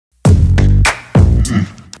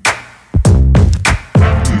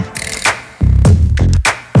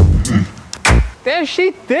Man,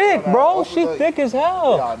 she thick, bro. She thick as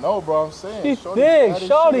hell. Yeah, I know, bro. I'm saying. She thick.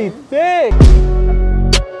 Shorty thick.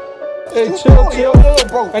 Hey, chill.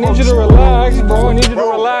 I need you to relax, bro. I need you to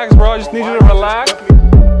relax, bro. I just need you to relax.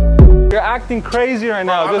 You're acting crazy right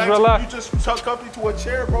now. Just relax. You just cuffed me to a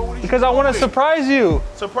chair, bro. What are you Because I want to surprise you.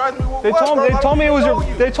 Surprise me with what, They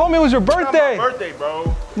told me it was your birthday. It's not my birthday,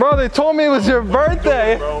 bro. Bro, they told me it was your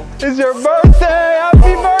birthday. Bro. It's your birthday.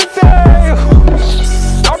 Happy birthday.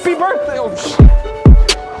 Happy birthday. Oh,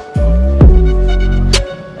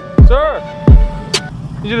 sir,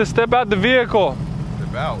 I need you to step out the vehicle.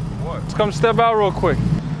 Step out? What? Just come step out real quick.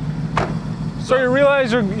 Sir, you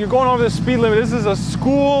realize you're going over the speed limit. This is a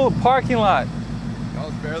school parking lot. I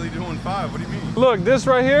was barely doing 5. What do you mean? Look, this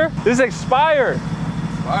right here, this is expired.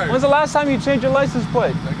 Expired? When's the last time you changed your license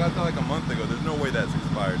plate? I got that like a month ago. There's no way that's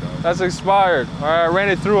expired, dog. That's expired. All right, I ran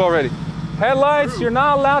it through already. Headlights, you're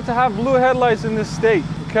not allowed to have blue headlights in this state,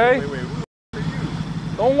 okay? Wait, who the are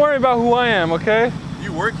you? Don't worry about who I am, okay?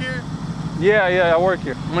 You work here? Yeah, I work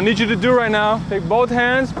here. I'm gonna need you to do right now, take both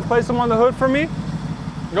hands, place them on the hood for me.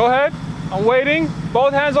 Go ahead. I'm waiting.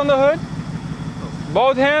 Both hands on the hood.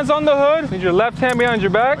 Both hands on the hood. Need your left hand behind your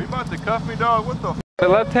back. Are you about to cuff me, dog? What the f? The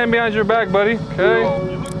left hand behind your back, buddy. Okay. Oh,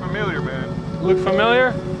 you look familiar, man. Look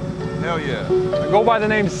familiar? Hell yeah. I go by the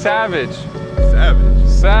name Savage. Savage?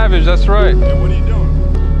 Savage, that's right. Hey, what are you doing?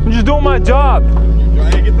 I'm just doing my job.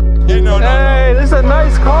 Hey, get the hey, no. Hey, this is a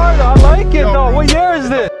nice car though. I like it though. Bro. What year is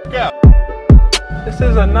this? Yeah. This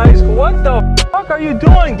is a nice, what the fuck are you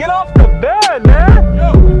doing? Get off the bed, man.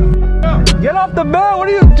 Yo. Get off the bed. What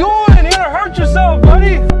are you doing? You're gonna hurt yourself,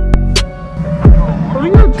 buddy. What are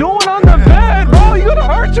you doing on the bed, bro? You're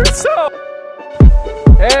gonna hurt yourself.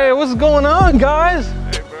 Hey, what's going on, guys?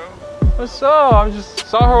 Hey, bro. What's up? I just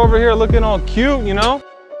saw her over here looking all cute, you know?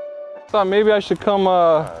 Thought maybe I should come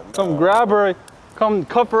grab her, come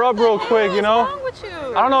cuff her up real quick, you know? What's wrong with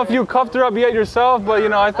you? I don't know if you cuffed her up yet yourself, but you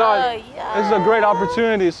know, I thought this is a great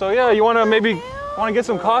opportunity. So yeah, you wanna get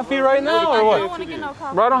some coffee right now or what? I don't want to get no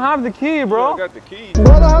coffee. Bro, I don't have the key, bro. I got the key.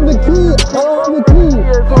 Bro, I don't have the key.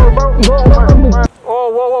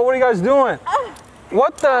 Oh, whoa, what are you guys doing?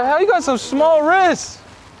 What the hell? You got some small wrists.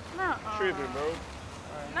 No. Tripping, bro.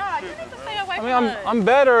 No, you need to stay away from I mean, I'm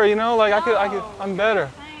better, you know, like I'm better.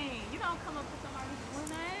 Dang, you don't come up with somebody who's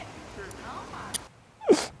doing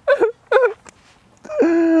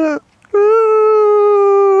that.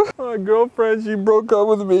 My girlfriend, she broke up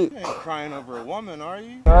with me. You ain't crying over a woman, are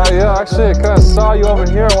you? Yeah, actually, I kind of saw you over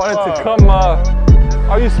here. I wanted to come,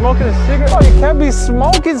 are you smoking a cigarette? Oh, you can't be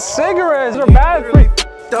smoking cigarettes. Those are bad for you.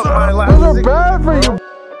 Those are bad for you.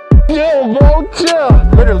 Yo, bro, chill.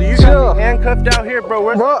 Literally, you got me handcuffed out here,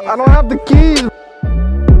 bro. Bro, I don't have the keys.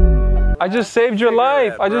 I just saved your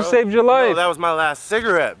life. I just saved your life. No, that was my last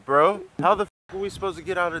cigarette, bro. How the f are we supposed to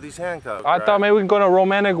get out of these handcuffs? I thought maybe we can go on a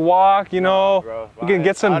romantic walk, you know. Bro, we can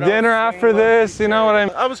get some dinner after this, you know what I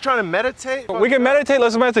mean? I was trying to meditate. We can meditate,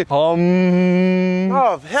 let's meditate. Oh,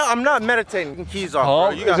 hell, I'm not meditating. Keys off,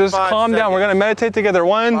 bro. You got just 5 calm down. seconds. We're gonna meditate together.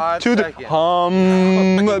 1, 2, 3.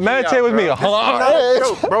 Meditate with me. This is not a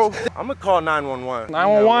joke, bro. I'm gonna call 911.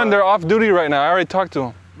 911, they're off duty right now. I already talked to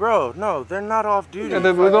them. Bro, no, they're not off duty. Yeah,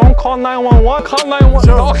 they don't call 911. Call 911.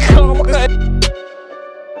 Oh, come on.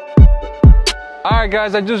 Alright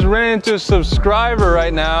guys, I just ran into a subscriber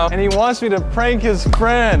right now and he wants me to prank his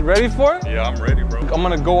friend. Ready for it? Yeah, I'm ready, bro. I'm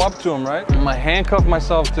gonna go up to him, right? I'm gonna handcuff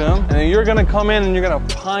myself to him and then you're gonna come in and you're gonna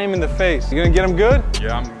pie him in the face. You gonna get him good?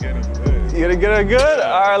 Yeah, I'm getting good. You gonna get it good?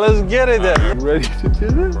 Alright, let's get it then. You ready to do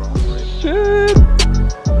this? Bro, Shit.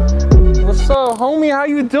 What's up, homie? How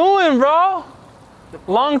you doing, bro?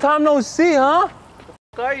 Long time no see, huh?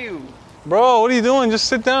 Who are you? Bro, what are you doing? Just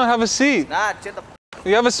sit down, have a seat. Nah, shut the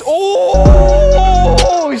You have a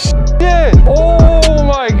oh shit! Oh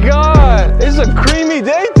my god! It's a creamy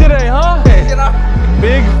day today, huh?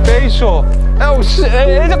 Big facial. Oh shit!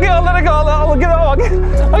 Hey, it's okay. I'll let it go. I'll get it.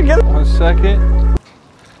 I'll get it. 1 second.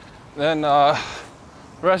 Then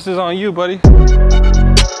rest is on you, buddy.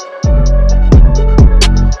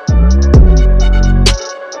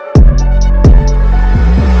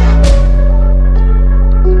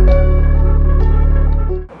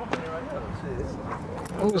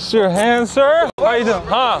 It's your hand, sir. How you doing?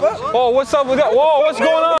 Huh? Oh, what's up with that? Whoa, what's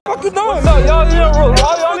going on? What you doing? Y'all need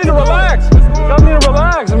to relax. Y'all need to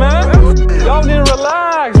relax, man. Y'all need to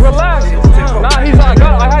relax. Relax. Nah, he's not.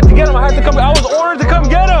 I had to get him. I had to come. I was ordered to come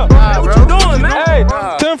get him. What you doing, man? Hey,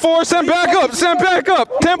 10-4, send back up. Send back up.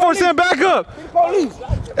 10-4, send back up.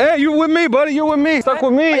 Hey, you with me, buddy? You with me? Stuck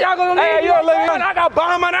with me. Y'all gonna hey, leave me alone. I got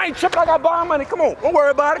bond money. I ain't tripping. I got bond money. Come on, don't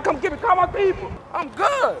worry about it. Come get me. Call my people. I'm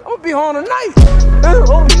good. I'm gonna be on a knife.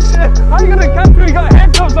 Holy shit! How you gonna catch me? You got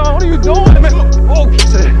handcuffs on. What are you doing, man?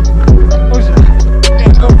 shit. Oh shit.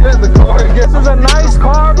 Get in the car. This is a nice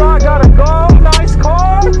car, bro. I gotta go. Nice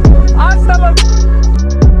car. Hasta la.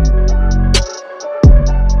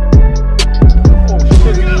 Oh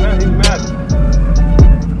shit, he's mad.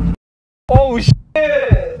 Oh shit.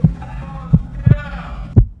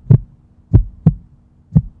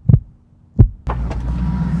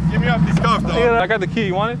 Get me off these cuffs, dog. I got the key.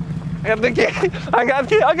 You want it? I got the key. I got the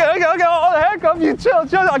key. Okay. All the handcuffs. You chill.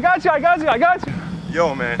 I got you.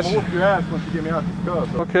 Yo, man. I'm gonna whoop your ass once you get me out these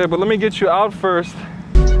cuffs. Okay, but let me get you out first.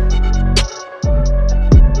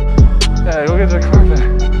 Yeah, go get your car back.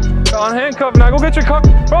 Unhandcuffed now. Go get your car.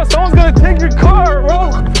 Bro, someone's gonna take your car, bro.